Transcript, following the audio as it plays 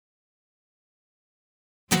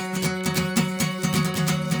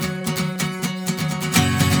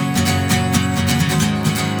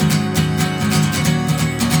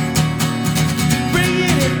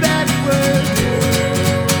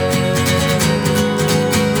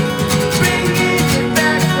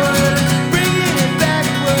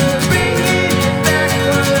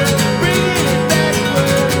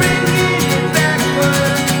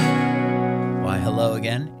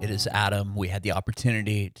had the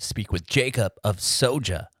opportunity to speak with Jacob of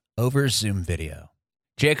SOJA over Zoom video.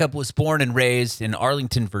 Jacob was born and raised in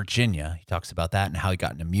Arlington, Virginia. He talks about that and how he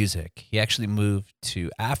got into music. He actually moved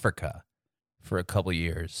to Africa for a couple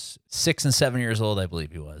years. 6 and 7 years old, I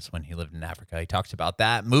believe he was, when he lived in Africa. He talks about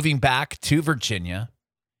that, moving back to Virginia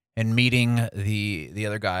and meeting the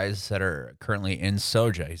other guys that are currently in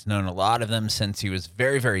SOJA. He's known a lot of them since he was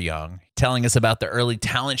very, very young, telling us about the early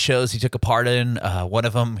talent shows he took a part in. One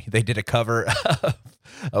of them, they did a cover of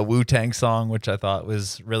a Wu-Tang song, which I thought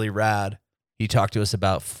was really rad. He talked to us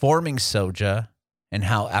about forming SOJA and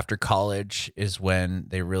how after college is when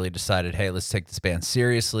they really decided, hey, let's take this band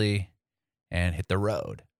seriously and hit the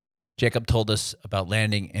road. Jacob told us about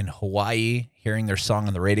landing in Hawaii, hearing their song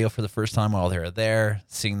on the radio for the first time while they were there,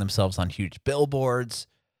 seeing themselves on huge billboards,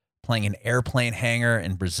 playing an airplane hangar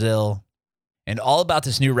in Brazil, and all about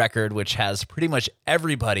this new record, which has pretty much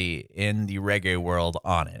everybody in the reggae world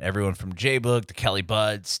on it. Everyone from J-Boog to Kelly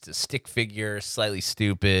Buds to Stick Figure, Slightly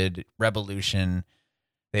Stupid, Revolution.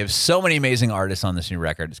 They have so many amazing artists on this new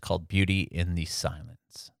record. It's called Beauty in the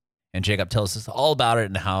Silence. And Jacob tells us all about it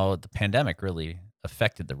and how the pandemic really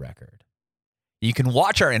affected the record. You can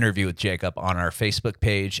watch our interview with Jacob on our Facebook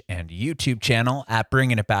page and YouTube channel at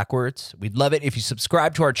Bringing It Backwards. We'd love it if you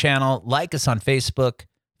subscribe to our channel, like us on Facebook,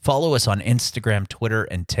 follow us on Instagram, Twitter,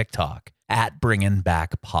 and TikTok at Bringing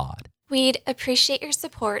Back Pod. We'd appreciate your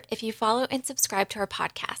support if you follow and subscribe to our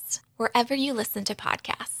podcast, wherever you listen to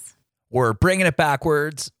podcasts. We're Bringing It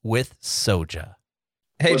Backwards with SOJA.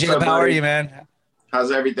 Hey, What's Jacob, up, how are buddy? you, man?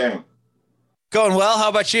 How's everything? Going well. How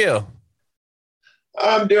about you?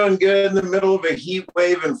 I'm doing good in the middle of a heat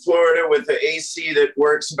wave in Florida with the AC that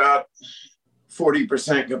works about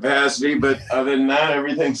 40% capacity. But other than that,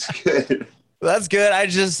 everything's good. That's good. I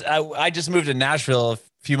just moved to Nashville a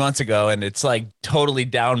few months ago, and it's like totally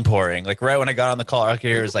downpouring. Like right when I got on the call, I could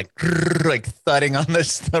hear it was like thudding on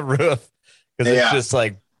the roof because it's just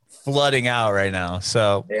like flooding out right now.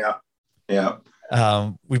 So yeah.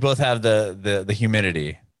 We both have the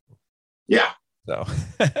humidity. Yeah. So,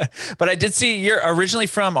 but I did see you're originally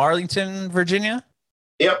from Arlington, Virginia.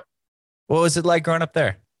 Yep. What was it like growing up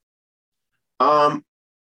there? Arlington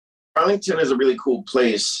is a really cool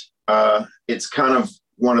place. It's kind of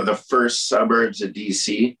one of the first suburbs of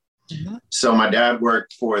DC. Mm-hmm. So my dad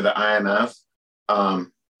worked for the IMF.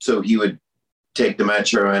 So he would take the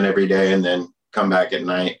metro in every day and then come back at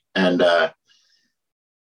night. And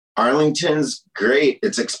Arlington's great.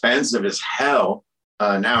 It's expensive as hell.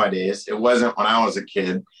 Nowadays. It wasn't when I was a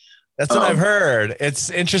kid. That's what I've heard. It's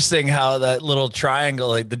interesting how that little triangle,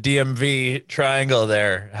 like the DMV triangle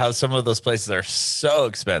there, how some of those places are so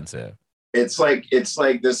expensive. It's like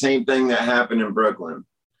the same thing that happened in Brooklyn.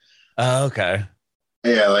 Oh, okay.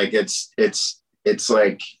 Yeah, like it's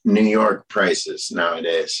like New York prices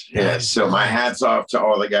nowadays. Yeah. So my hat's off to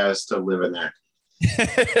all the guys still living there.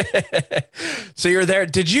 So you're there.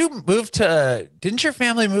 Didn't your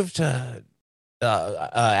family move to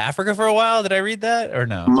Africa for a while? Did I read that or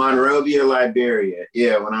no? Monrovia, Liberia.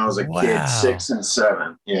 Yeah, when I was a kid, 6 and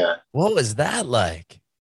 7. Yeah. What was that like?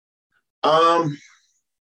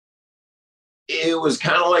 It was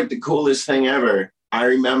kind of like the coolest thing ever. I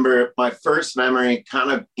remember my first memory kind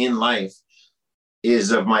of in life is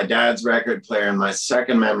of my dad's record player. And my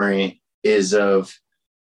second memory is of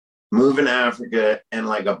moving to Africa and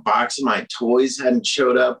like a box of my toys hadn't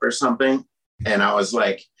showed up or something. And I was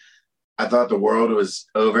like, I thought the world was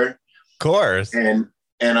over. Of course. And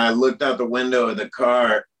I looked out the window of the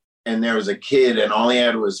car and there was a kid and all he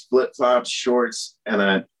had was flip-flops, shorts,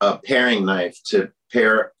 and a paring knife to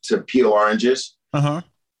peel oranges. Uh-huh.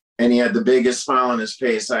 And he had the biggest smile on his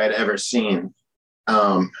face I had ever seen.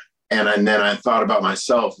 And then I thought about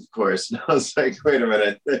myself, of course. And I was like, wait a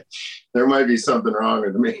minute, there might be something wrong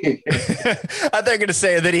with me. I thought you were going to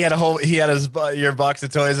say that he had your box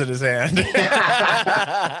of toys in his hand.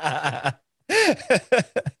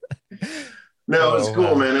 No, it was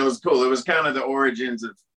cool, man. It was cool. It was kind of the origins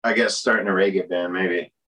of, I guess, starting a reggae band,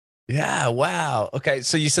 maybe. Yeah. Wow. Okay.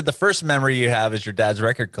 So you said the first memory you have is your dad's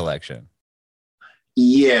record collection.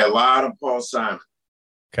 Yeah. A lot of Paul Simon.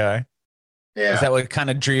 Okay. Yeah. Is that what kind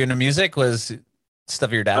of drew you into music? Was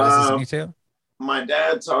stuff your dad was listening to? My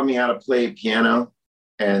dad taught me how to play piano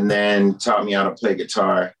and then taught me how to play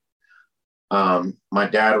guitar. My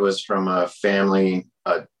dad was from a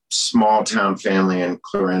small town family in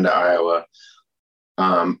Clarinda, Iowa.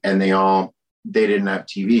 And they didn't have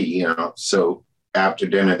TV, so after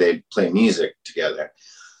dinner, they'd play music together.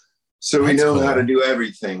 So we knew how to do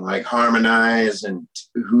everything, like harmonize and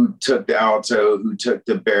who took the alto, who took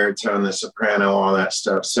the baritone, the soprano, all that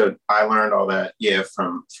stuff. So I learned all that,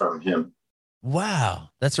 from him. Wow,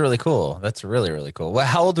 that's really cool. That's really, really cool. Well,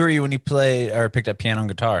 how old were you when you played or picked up piano and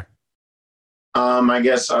guitar? I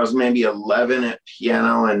guess I was maybe 11 at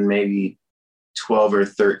piano and maybe 12 or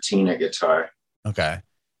 13 at guitar. Okay.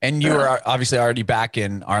 And you Yeah. were obviously already back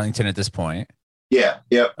in Arlington at this point. Yeah.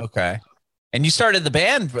 Yep. Okay. And you started the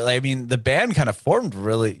band. I mean, the band kind of formed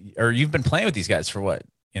really, or you've been playing with these guys for what,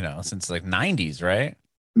 since like 90s, right?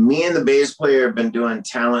 Me and the bass player have been doing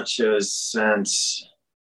talent shows since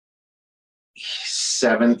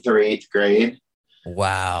seventh or eighth grade.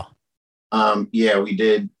 Wow. Yeah, we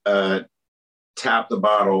did Tap the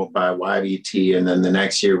Bottle by YBT, and then the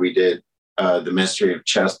next year we did The Mystery of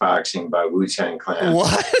Chess Boxing by Wu-Tang Clan.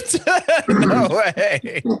 What? No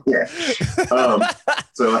way. Yeah.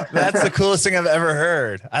 So that's the coolest thing I've ever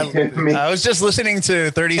heard. I was just listening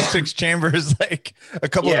to 36 Chambers like a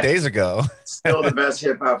couple of days ago. Still the best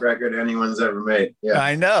hip hop record anyone's ever made. Yeah,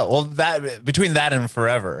 I know. Well, that between that and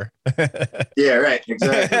Forever. Yeah, right.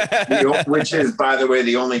 Exactly. Which is, by the way,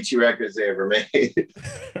 the only two records they ever made.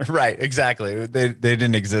 Right. Exactly. They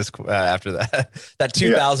didn't exist after that. That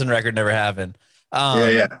 2000 record never happened.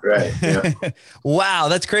 Yeah. Right. Yeah. Wow,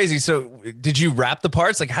 that's crazy. So, did you rap the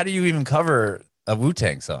parts? Like, how do you even cover a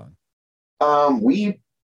Wu-Tang song?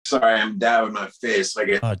 Sorry, I'm dabbing my face.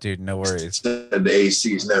 Oh, dude, no worries. The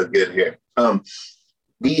AC's no good here.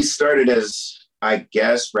 We started as, I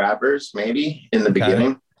guess, rappers, maybe in the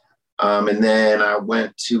beginning. And then I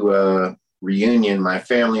went to a reunion. My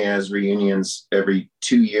family has reunions every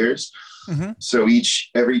 2 years. Mm-hmm. So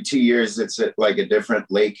every 2 years, it's at like a different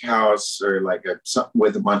lake house or like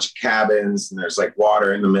with a bunch of cabins, and there's like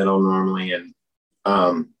water in the middle normally. And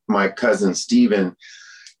my cousin Steven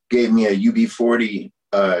gave me a UB40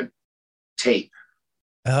 tape.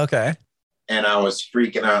 Okay. And I was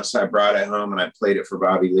freaking out, so I brought it home and I played it for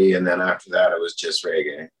Bobby Lee. And then after that, it was just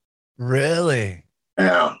reggae. Really?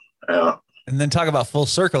 Yeah. And then talk about Full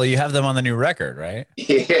Circle. You have them on the new record, right?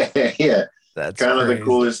 Yeah. That's kind of crazy. the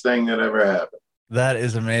coolest thing that ever happened. That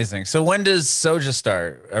is amazing. So when does SOJA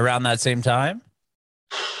start? Around that same time?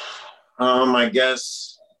 I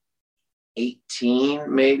guess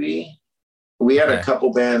 18, maybe. We had a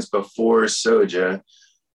couple bands before SOJA.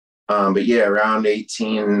 But yeah, around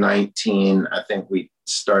 18, 19, I think we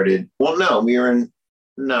started. Well, no, we were in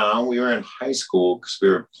high school because we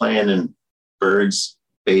were playing in Bird's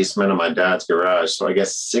basement of my dad's garage. So I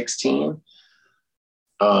guess 16.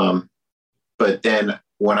 But then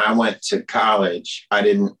when I went to college, I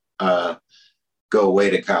didn't go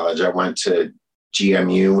away to college. I went to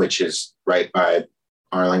GMU, which is right by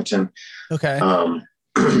Arlington. Okay.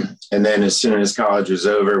 And then as soon as college was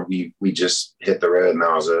over, we just hit the road, and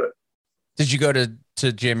that was it. Did you go to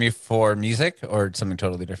GMU for music or something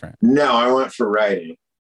totally different? No, I went for writing.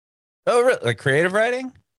 Oh, really? Like creative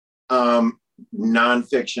writing?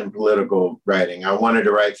 Nonfiction political writing. I wanted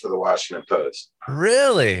to write for the Washington Post.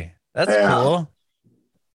 Really? That's cool.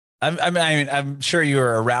 I'm sure you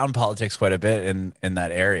were around politics quite a bit in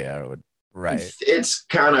that area, right? It's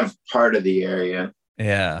kind of part of the area.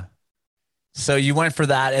 Yeah. So you went for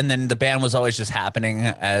that, and then the band was always just happening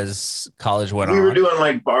as college went on. We were doing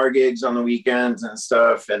like bar gigs on the weekends and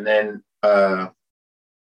stuff, and then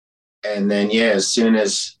yeah, as soon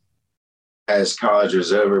as college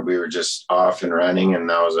was over, we were just off and running, and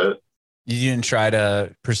that was it. You didn't try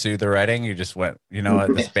to pursue the writing. You just went,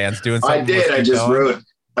 what, this band's doing something. I did.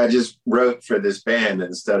 I just wrote for this band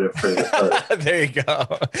instead of for the There you go.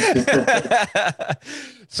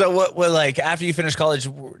 So what like after you finished college,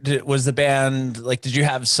 was the band like, did you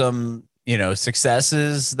have some,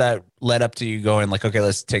 successes that led up to you going like, okay,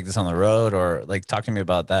 let's take this on the road, or like, talk to me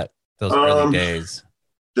about those early days?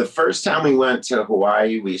 The first time we went to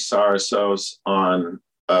Hawaii, we saw ourselves on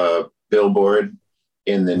a billboard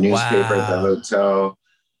in the newspaper at the hotel.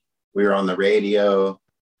 We were on the radio.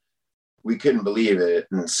 We couldn't believe it.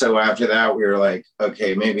 And so after that, we were like,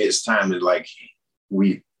 okay, maybe it's time to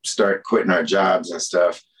we start quitting our jobs and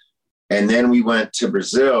stuff. And then we went to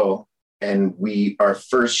Brazil, and our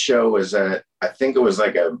first show was I think it was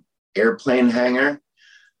like a airplane hangar.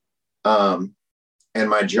 And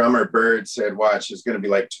my drummer Bird said, watch, there's going to be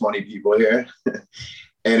like 20 people here.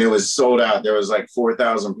 And it was sold out. There was like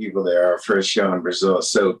 4,000 people there, our first show in Brazil.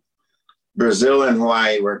 So Brazil and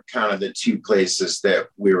Hawaii were kind of the two places that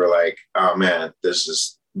we were like, oh man, this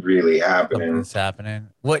is really happening. It's happening.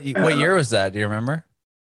 What year was that? Do you remember?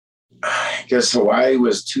 I guess Hawaii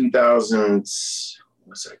was 2000,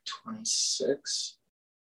 was it 26?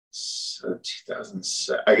 So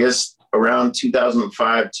 2007, I guess around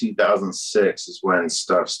 2005, 2006 is when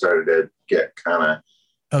stuff started to get kind of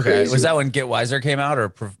okay. crazy. Was that when Get Wiser came out,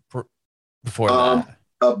 or before that?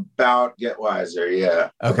 About Get Wiser,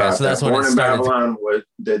 yeah. Okay, About so that's that. when Born it in started. Babylon was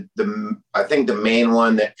the I think the main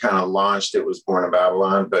one that kind of launched it was Born in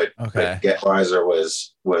Babylon, but Okay. Get Wiser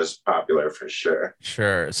was popular for sure.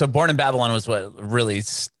 Sure. So Born in Babylon was what really,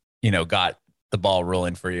 got the ball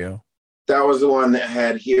rolling for you. That was the one that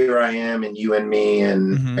had Here I Am and You and Me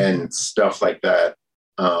and stuff like that.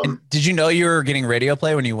 And did you know you were getting radio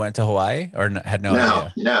play when you went to Hawaii, or had no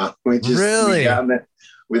idea? No. We got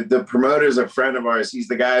with the promoter's a friend of ours. He's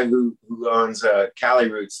the guy who owns Cali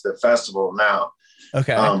Roots, the festival now.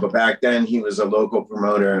 Okay. But back then he was a local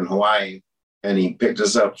promoter in Hawaii, and he picked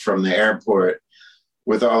us up from the airport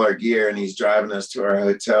with all our gear, and he's driving us to our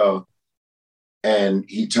hotel, and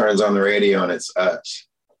he turns on the radio and it's us.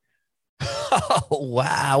 Oh,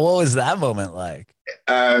 wow. What was that moment like?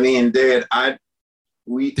 I mean, dude,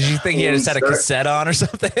 did you think he just had a cassette on or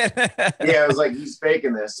something? Yeah, it was like, he's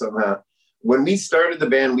faking this somehow. When we started the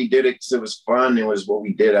band, we did it because it was fun. It was what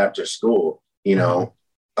we did after school, and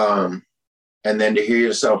then to hear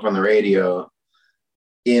yourself on the radio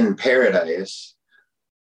in Paradise,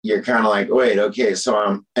 you're kind of like, wait, okay.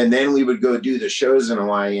 And then we would go do the shows in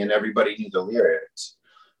Hawaii and everybody knew the lyrics.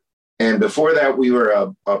 And before that, we were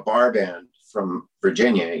a bar band from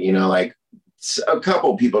Virginia, like a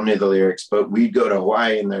couple people knew the lyrics, but we'd go to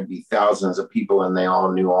Hawaii and there'd be thousands of people and they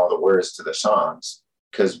all knew all the words to the songs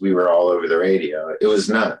because we were all over the radio. It was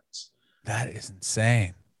nuts. That is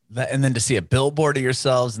insane. And then to see a billboard of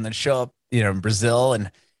yourselves and then show up, in Brazil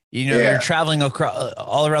and, you're traveling across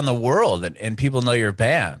all around the world and people know your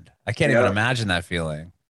band. I can't even imagine that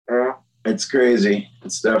feeling. It's crazy.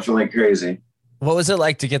 It's definitely crazy. What was it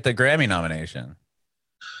like to get the Grammy nomination?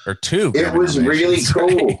 Or two? It was really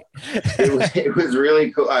cool. It was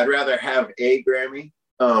really cool. I'd rather have a Grammy,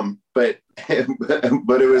 but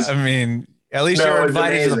it was. I mean, at least you were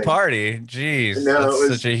invited to the party. Jeez, that's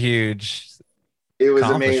such a huge. It was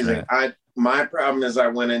amazing. My problem is I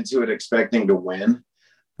went into it expecting to win.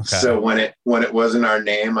 Okay. So when it wasn't our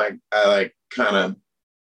name, I like kind of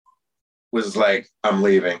was like, I'm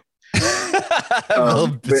leaving. A little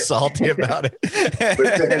bit salty about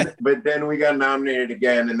it. but then we got nominated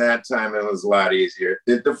again, and that time it was a lot easier.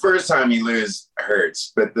 The first time you lose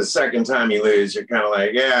hurts, but the second time you lose, you're kind of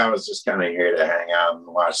like, yeah, I was just kind of here to hang out and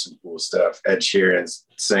watch some cool stuff. Ed Sheeran's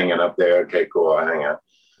singing up there. Okay, cool, I'll hang out.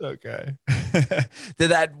 Okay. Did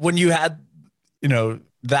that, when you had,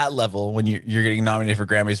 that level, when you're getting nominated for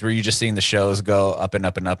Grammys, were you just seeing the shows go up and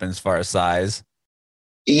up and up as far as size?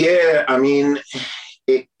 Yeah, I mean,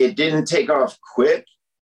 it didn't take off quick,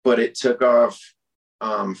 but it took off.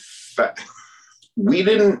 We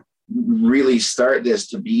didn't really start this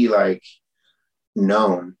to be like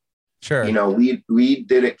known. Sure. We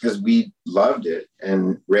did it because we loved it,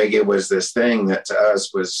 and reggae was this thing that to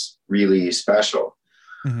us was really special.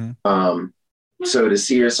 Mm-hmm. So to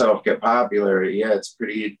see yourself get popular, it's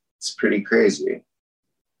pretty crazy.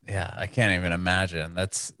 Yeah, I can't even imagine.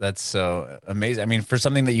 That's so amazing. I mean, for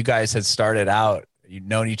something that you guys had started out, you've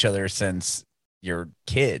known each other since you're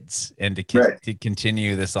kids, and to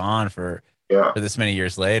continue this on for this many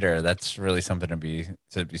years later, that's really something to be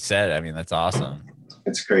said. I mean, that's awesome.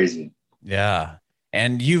 It's crazy. Yeah.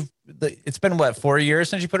 And it's been what, 4 years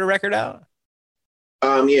since you put a record out?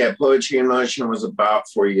 Poetry in Motion was about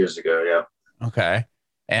 4 years ago. Yeah. Okay.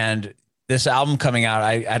 And this album coming out,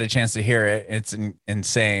 I had a chance to hear it. It's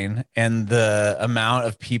insane. And the amount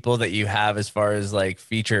of people that you have as far as like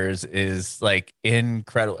features is like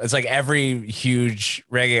incredible. It's like every huge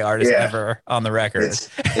reggae artist ever on the record.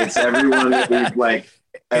 It's everyone that we've like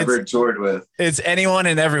ever toured with. It's anyone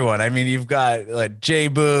and everyone. I mean, you've got like J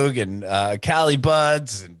Boog and Cali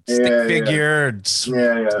Buds and Stick Figure and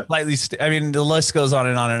slightly. I mean, the list goes on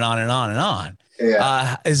and on and on and on and on.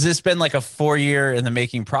 Yeah. Has this been like a 4 year in the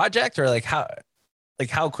making project, or like how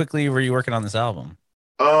quickly were you working on this album?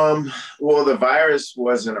 Well, the virus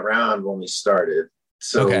wasn't around when we started.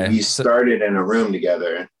 So we started in a room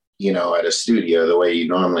together, at a studio, the way you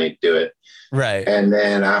normally do it. Right. And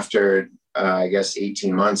then after, I guess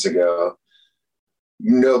 18 months ago,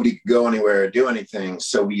 nobody could go anywhere or do anything.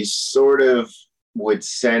 So we sort of would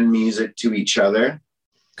send music to each other.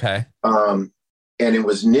 Okay. And it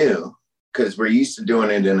was new, because we're used to doing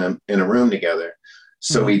it in a room together.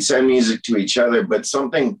 So we'd send music to each other, but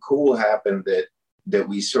something cool happened that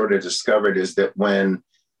we sort of discovered is that when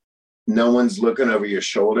no one's looking over your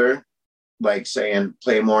shoulder, like saying,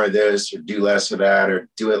 play more of this or do less of that or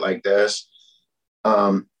do it like this,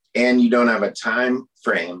 and you don't have a time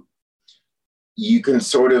frame, you can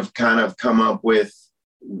sort of kind of come up with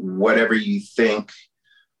whatever you think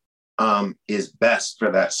is best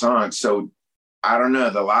for that song. So I don't know.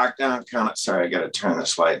 The lockdown kind of, sorry, I got to turn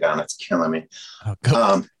this light down. It's killing me. Oh,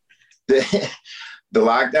 go. The, the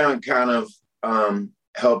lockdown kind of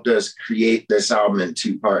helped us create this album in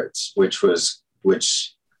 2 parts,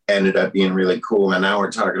 which ended up being really cool. And now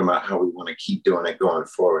we're talking about how we want to keep doing it going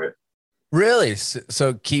forward. Really?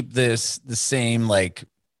 So keep this the same, like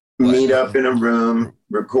meet up in a room,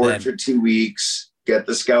 record for 2 weeks, get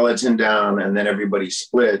the skeleton down, and then everybody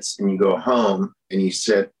splits and you go home and you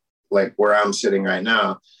sit like where I'm sitting right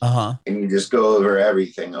now. And you just go over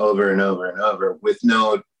everything over and over and over with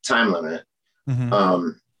no time limit.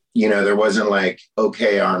 You know, there wasn't like,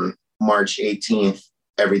 okay, on March 18th,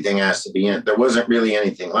 everything has to be in. There wasn't really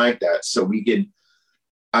anything like that. So we could,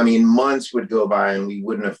 I mean, months would go by and we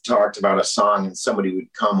wouldn't have talked about a song and somebody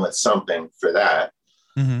would come with something for that.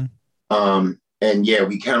 And yeah,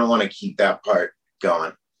 we kind of want to keep that part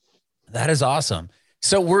going. That is awesome.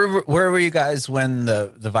 So where were you guys when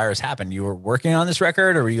the virus happened? You were working on this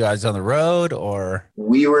record, or were you guys on the road, or?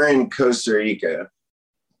 We were in Costa Rica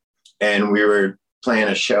and we were playing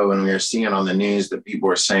a show, and we were seeing on the news that people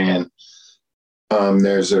were saying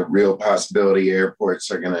there's a real possibility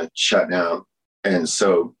airports are going to shut down. And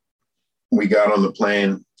so we got on the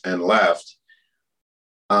plane and left.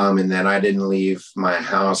 And then I didn't leave my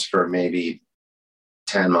house for maybe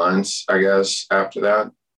 10 months, I guess, after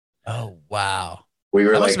that. Oh, wow. We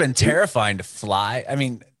were that like, must have been terrifying to fly. I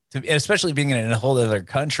mean, especially being in a whole other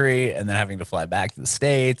country and then having to fly back to the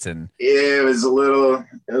States. And it was a little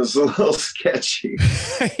sketchy.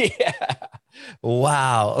 Yeah.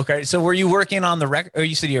 Wow. Okay. So were you working on the record? Oh,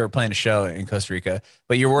 you said you were playing a show in Costa Rica,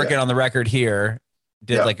 but you're working on the record here,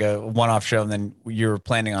 did like a one-off show, and then you were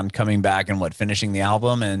planning on coming back and finishing the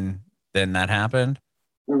album, and then that happened?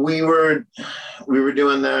 We were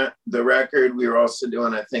doing the record. We were also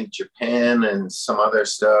doing, I think, Japan and some other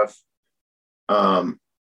stuff.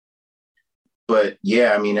 But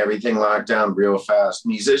yeah, I mean, everything locked down real fast.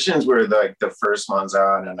 Musicians were like the first ones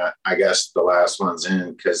out, and I guess the last ones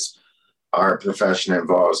in, because our profession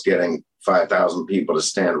involves getting 5,000 people to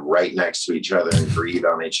stand right next to each other and breathe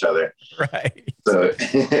on each other. Right. So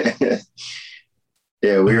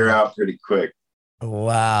yeah, we were out pretty quick.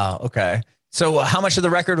 Wow. Okay. So how much of the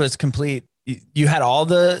record was complete? You had all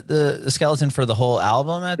the skeleton for the whole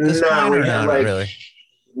album at this point? We had not really?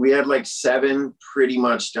 We had like 7 pretty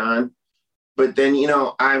much done. But then, you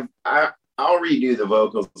know, I'll redo the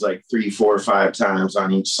vocals like 3, 4, 5 times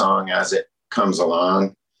on each song as it comes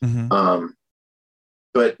along.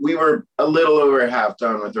 But we were a little over half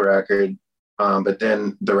done with the record. But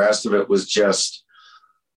then the rest of it was just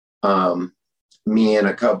me and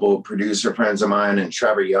a couple of producer friends of mine, and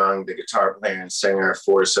Trevor Young, the guitar player and singer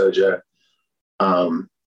for SOJA,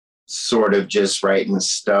 sort of just writing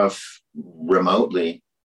stuff remotely.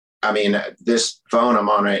 I mean, this phone I'm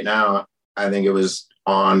on right now, I think it was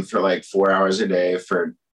on for like 4 hours a day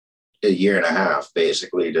for a year and a half,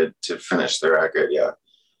 basically, to finish the record. Yeah.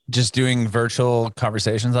 Just doing virtual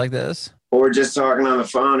conversations like this? Or just talking on the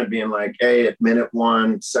phone and being like, hey, at minute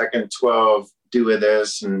 1, second 12, do with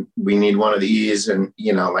this, and we need one of these, and,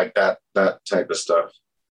 you know, like that type of stuff.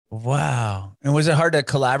 Wow. And was it hard to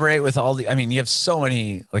collaborate with all I mean, you have so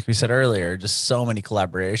many, like we said earlier, just so many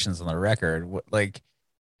collaborations on the record. Like,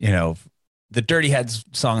 you know, the Dirty Heads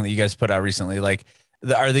song that you guys put out recently, like,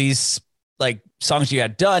 are these like songs you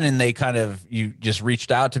had done and you just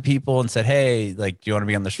reached out to people and said, hey, like, do you want to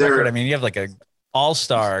be on this record? I mean, you have like a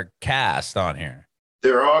all-star cast on here.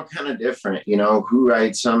 They're all kind of different, you know, who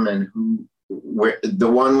writes them and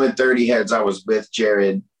the one with Dirty Heads, I was with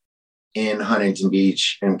Jared in Huntington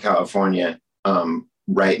Beach in California,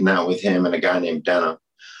 writing out with him and a guy named Denham.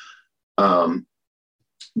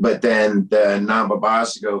 But then the Namba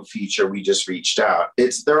Basico feature, we just reached out.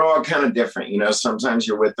 They're all kind of different, you know. Sometimes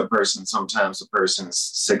you're with the person, sometimes the person's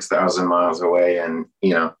 6,000 miles away, and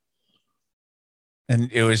you know. And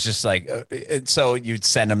it was just like, so you'd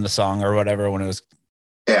send them the song or whatever when it was,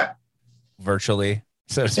 virtually.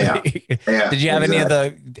 So to speak. Yeah. Did you have any of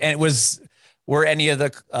were any of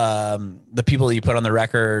the people that you put on the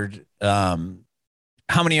record? How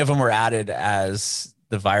many of them were added as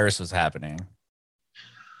the virus was happening?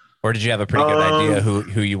 Or did you have a pretty good idea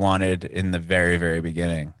who you wanted in the very, very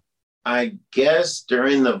beginning? I guess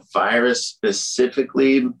during the virus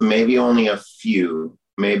specifically, maybe only a few.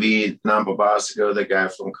 Maybe Namba Basico, the guy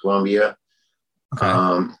from Colombia.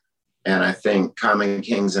 Okay. And I think Common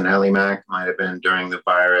Kings and Ellie Mac might have been during the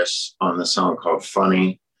virus on the song called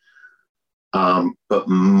Funny. But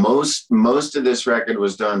most of this record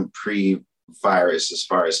was done pre-virus as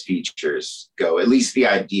far as features go, at least the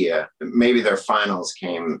idea. Maybe their finals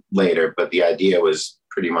came later, but the idea was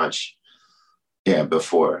pretty much Yeah,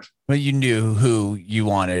 before. But you knew who you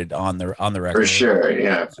wanted on the For record. sure.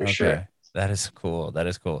 Yeah, for Okay. sure. That is cool. That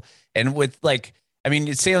is cool. And with like, I mean,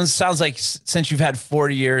 it sounds like since you've had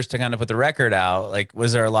 40 years to kind of put the record out, like,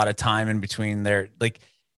 was there a lot of time in between there? Like,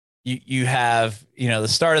 you have, the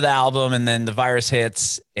start of the album and then the virus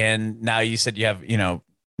hits, and now you said you have,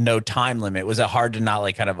 no time limit. Was it hard to not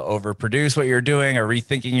like kind of overproduce what you're doing or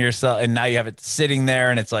rethinking yourself? And now you have it sitting there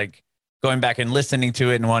and it's like going back and listening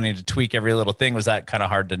to it and wanting to tweak every little thing. Was that kind of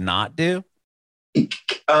hard to not do? It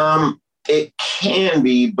can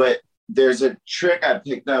be, but there's a trick I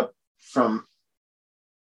picked up from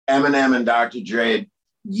Eminem and Dr. Dre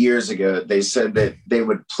years ago. They said that they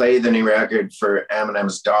would play the new record for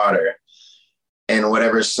Eminem's daughter, and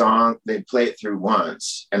whatever song, they'd play it through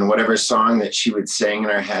once, and whatever song that she would sing in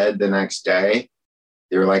her head the next day,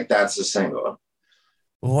 they were like, that's a single.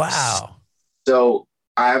 Wow. So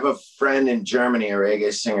I have a friend in Germany, a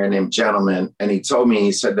reggae singer named Gentleman, and he told me,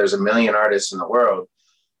 he said, there's a million artists in the world,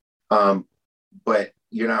 but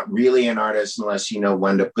you're not really an artist unless you know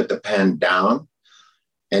when to put the pen down.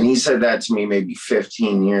 And he said that to me maybe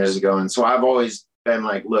 15 years ago. And so I've always been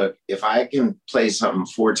like, look, if I can play something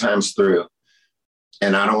 4 times through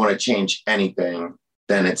and I don't want to change anything,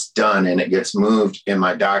 then it's done. And it gets moved in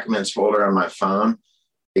my documents folder on my phone.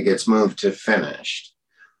 It gets moved to finished.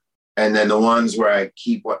 And then the ones where I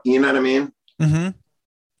keep what, you know what I mean? Mm-hmm.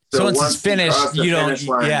 So once it's finished, you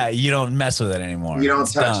don't mess with it anymore. You don't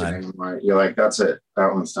touch it anymore. You're like, that's it.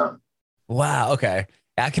 That one's done. Wow. Okay.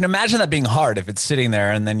 I can imagine that being hard if it's sitting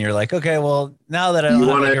there and then you're like, okay, well, now that I don't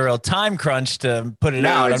have like a real time crunch to put it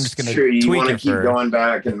out, I'm just going to tweak it. You want to keep going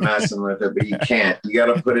back and messing with it, but you can't. You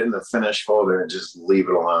got to put it in the finished folder and just leave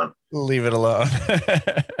it alone. Leave it alone.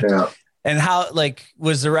 Yeah. And how, like,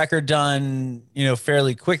 was the record done,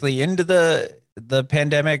 fairly quickly into the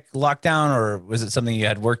pandemic lockdown, or was it something you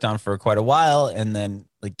had worked on for quite a while? And then,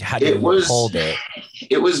 like, how did you hold it?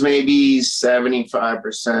 It was maybe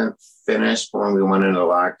 75% finished when we went into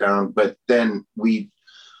lockdown, but then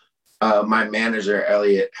my manager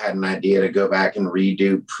Elliot had an idea to go back and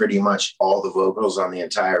redo pretty much all the vocals on the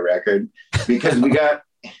entire record, because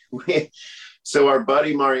so our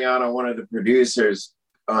buddy Mariano, one of the producers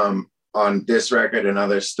on this record and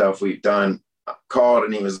other stuff we've done, called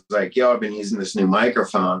and he was like, yo, I've been using this new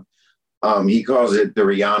microphone. He calls it the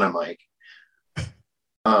Rihanna mic.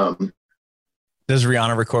 Does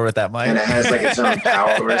Rihanna record with that mic? And it has like its own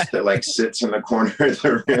power source that like sits in the corner of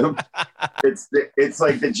the room. It's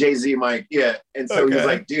like the Jay-Z mic. Yeah. And so He's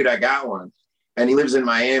like, dude, I got one. And he lives in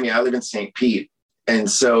Miami. I live in St. Pete. And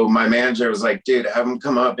so my manager was like, dude, have him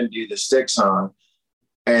come up and do the Stick song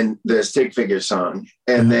and the Stick Figure song.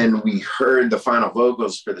 And then we heard the final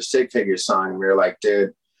vocals for the Stick Figure song. And we were like,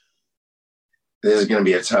 dude, this is going to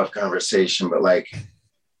be a tough conversation, but like,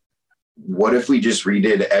 what if we just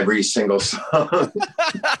redid every single song?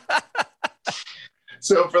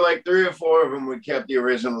 So for like 3 or 4 of them, we kept the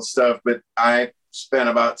original stuff, but I spent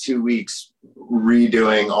about 2 weeks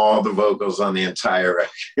redoing all the vocals on the entire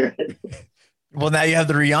record. Well, now you have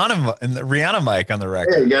the Rihanna mic on the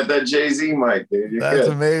record. Yeah, you got that Jay-Z mic, dude. That's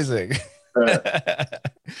good. Amazing.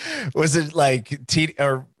 Was it like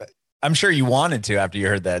or I'm sure you wanted to after you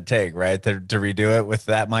heard that take, right? To redo it with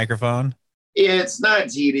that microphone? Yeah, it's not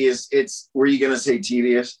tedious. Were you going to say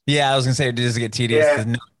tedious? Yeah, I was going to say, does it get tedious?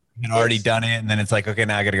 Because you had already done it, and then it's like, okay,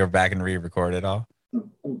 now I got to go back and re-record it all.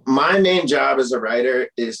 My main job as a writer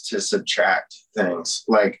is to subtract things.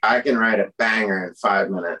 Like, I can write a banger in 5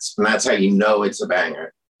 minutes, and that's how you know it's a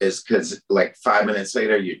banger, is because like 5 minutes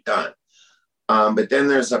later, you're done. But then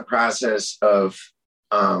there's a process of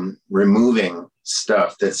removing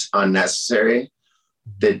stuff that's unnecessary,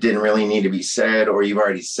 that didn't really need to be said, or you've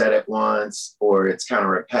already said it once, or it's kind of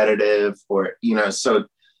repetitive, or, so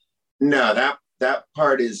no, that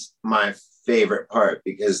part is my favorite part,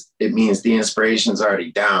 because it means the inspiration's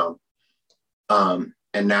already down. And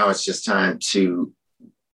now it's just time to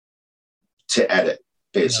edit,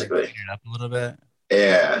 basically. Clean it up a little bit.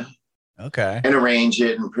 Yeah. Okay. And arrange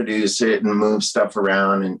it and produce it and move stuff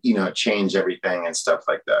around and, change everything and stuff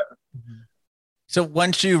like that. Mm-hmm. So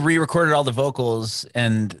once you re-recorded all the vocals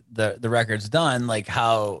and the record's done, like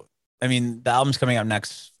the album's coming out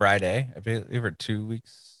next Friday, I believe, or 2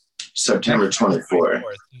 weeks. September 24th.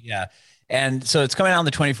 Yeah. And so it's coming out on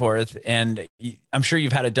the 24th, and I'm sure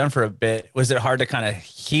you've had it done for a bit. Was it hard to kind of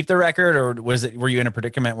keep the record, or were you in a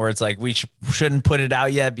predicament where it's like, we shouldn't put it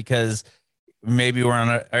out yet because maybe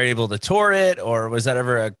are able to tour it, or was that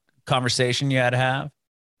ever a conversation you had to have?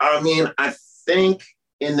 I mean, I think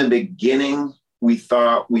in the beginning, we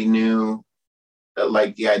thought we knew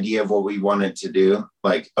like the idea of what we wanted to do.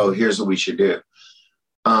 Like, oh, here's what we should do.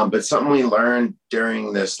 But something we learned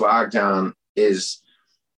during this lockdown is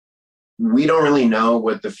we don't really know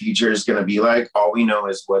what the future is going to be like. All we know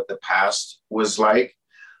is what the past was like.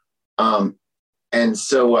 And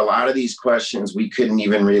so a lot of these questions we couldn't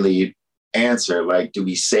even really answer. Like, do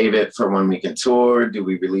we save it for when we can tour? Do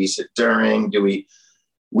we release it during?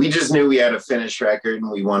 We just knew we had a finished record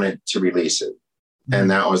and we wanted to release it.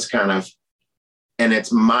 And that was and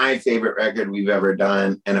it's my favorite record we've ever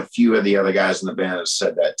done. And a few of the other guys in the band have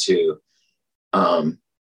said that too.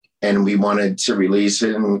 And we wanted to release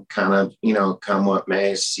it and kind of, come what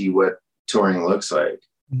may, see what touring looks like.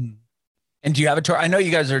 And do you have a tour? I know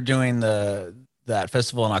you guys are doing that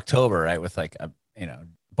festival in October, right? With like a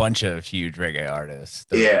bunch of huge reggae artists.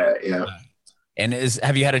 Yeah. And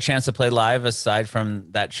have you had a chance to play live aside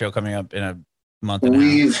from that show coming up in a month and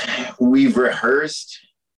a half? We've rehearsed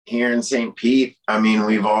here in St. Pete. I mean,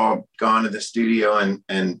 we've all gone to the studio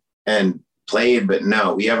and played, but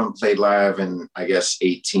no, we haven't played live in, I guess,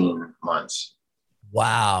 18 months.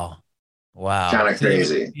 Wow. Kind of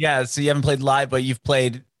crazy. So you haven't played live, but you've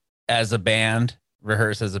played as a band,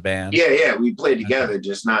 rehearsed as a band. Yeah. We played together,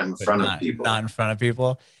 just not in front of people. Not in front of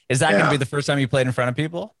people. Is that going to be the first time you played in front of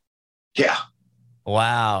people? Yeah.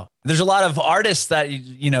 Wow. There's a lot of artists that,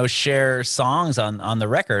 share songs on the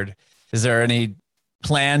record. Is there any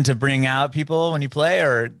plan to bring out people when you play,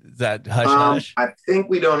 or is that hush hush? I think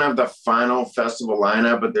we don't have the final festival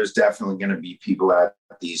lineup, but there's definitely going to be people at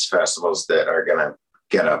these festivals that are going to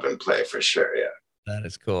get up and play for sure. Yeah. That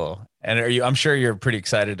is cool. And I'm sure you're pretty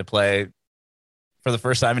excited to play for the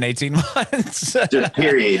first time in 18 months. Just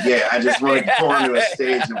period. Yeah. I just want to go onto a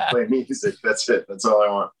stage and play music. That's it. That's all I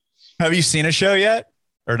want. Have you seen a show yet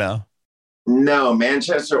or no? No,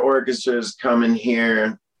 Manchester Orchestra is coming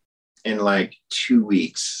here in like 2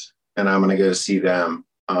 weeks, and I'm going to go see them.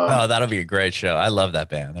 That'll be a great show. I love that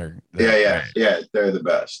band. Yeah. They're the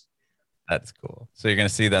best. That's cool. So you're going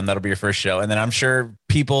to see them. That'll be your first show. And then I'm sure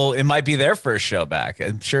it might be their first show back.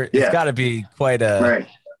 I'm sure it's got to be quite an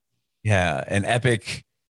epic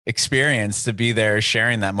experience to be there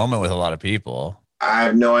sharing that moment with a lot of people. I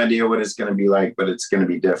have no idea what it's going to be like, but it's going to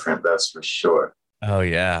be different. That's for sure. Oh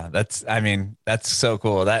yeah. That's so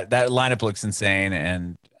cool. That lineup looks insane.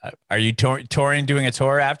 And are you touring, doing a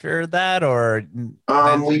tour after that, or?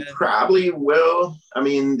 We probably will. I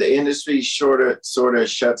mean, the industry sort of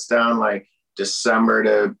shuts down like December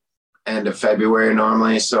to end of February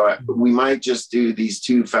normally. So we might just do these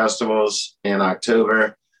 2 festivals in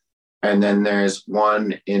October. And then there's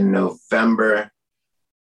one in November.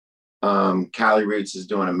 Cali Roots is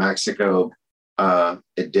doing a Mexico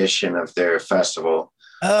edition of their festival.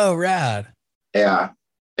 Oh, rad. Yeah.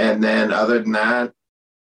 And then other than that,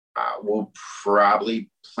 we'll probably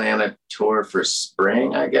plan a tour for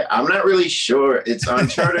spring, I guess. I'm not really sure. It's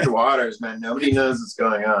uncharted waters, man. Nobody knows what's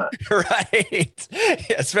going on. Right.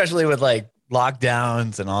 Yeah, especially with like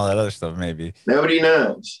lockdowns and all that other stuff, maybe. Nobody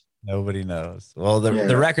knows. Well,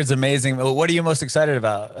 the record's amazing. What are you most excited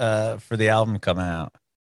about for the album coming out?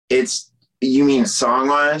 You mean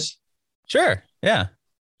song-wise? Sure. Yeah.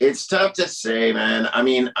 It's tough to say, man. I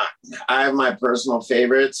mean, I have my personal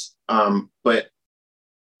favorites, but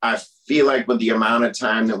I feel like with the amount of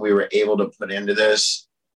time that we were able to put into this,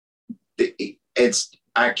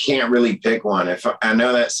 I can't really pick one. I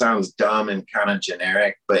know that sounds dumb and kind of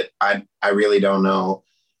generic, but I really don't know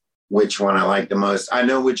which one I like the most. I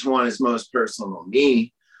know which one is most personal to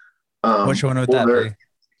me. Which one would that be?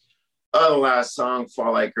 The last song,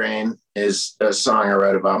 Fall Like Rain, is a song I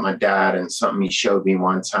wrote about my dad and something he showed me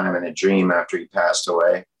one time in a dream after he passed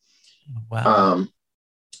away. Wow.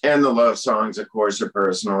 And the love songs, of course, are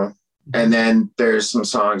personal. And then there's some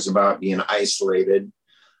songs about being isolated.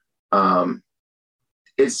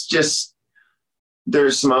 It's just,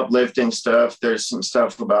 there's some uplifting stuff. There's some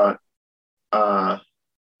stuff about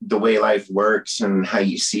the way life works and how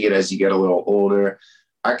you see it as you get a little older.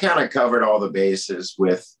 I kind of covered all the bases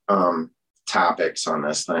with topics on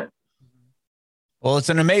this thing. Well, it's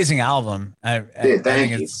an amazing album. I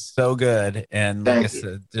think it's so good. And like I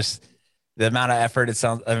said, just the amount of effort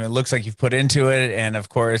it looks like you've put into it. And of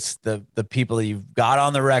course, the people that you've got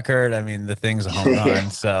on the record, I mean, the thing's a home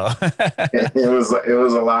run. So it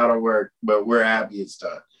was a lot of work, but we're happy it's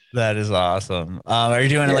done. That is awesome. Are you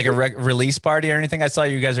doing like a release party or anything? I saw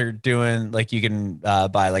you guys are doing like, you can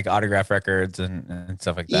buy like autograph records and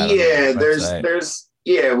stuff like that.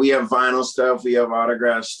 Yeah, we have vinyl stuff. We have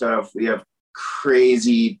autograph stuff. We have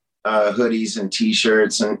crazy hoodies and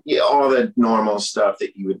t-shirts and all the normal stuff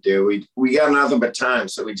that you would do. We got nothing but time.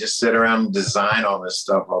 So we just sit around and design all this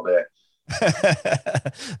stuff all day.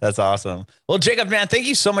 That's awesome. Well, Jacob, man, thank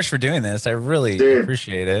you so much for doing this. I really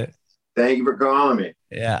appreciate it. Thank you for calling me.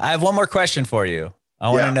 Yeah. I have one more question for you. I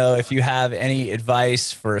want to know if you have any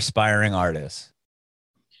advice for aspiring artists.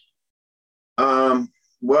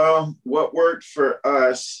 Well, what worked for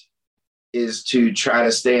us is to try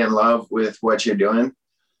to stay in love with what you're doing.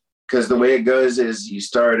 Because the way it goes is you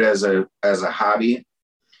start as a hobby,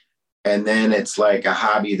 and then it's like a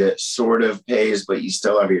hobby that sort of pays, but you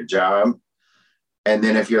still have your job. And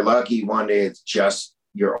then if you're lucky, one day it's just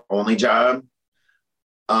your only job.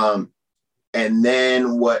 And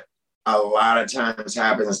then what a lot of times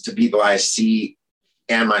happens to people I see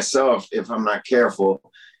and myself, if I'm not careful,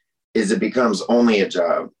 is it becomes only a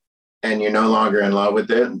job and you're no longer in love with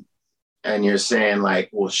it. And you're saying like,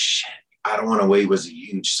 well, shit, I Don't Want to Wait was a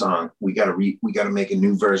huge song. We got to make a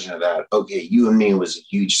new version of that. Okay. You and Me was a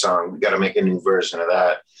huge song. We got to make a new version of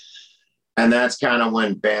that. And that's kind of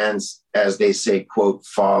when bands, as they say, quote,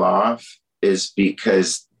 fall off, is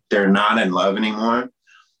because they're not in love anymore.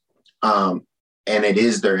 And it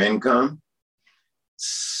is their income.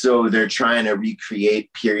 So they're trying to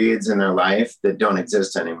recreate periods in their life that don't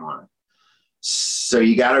exist anymore. So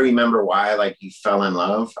you got to remember why, like, you fell in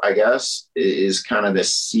love, I guess, is kind of the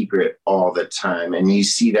secret all the time. And you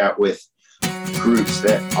see that with groups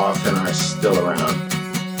that often are still around.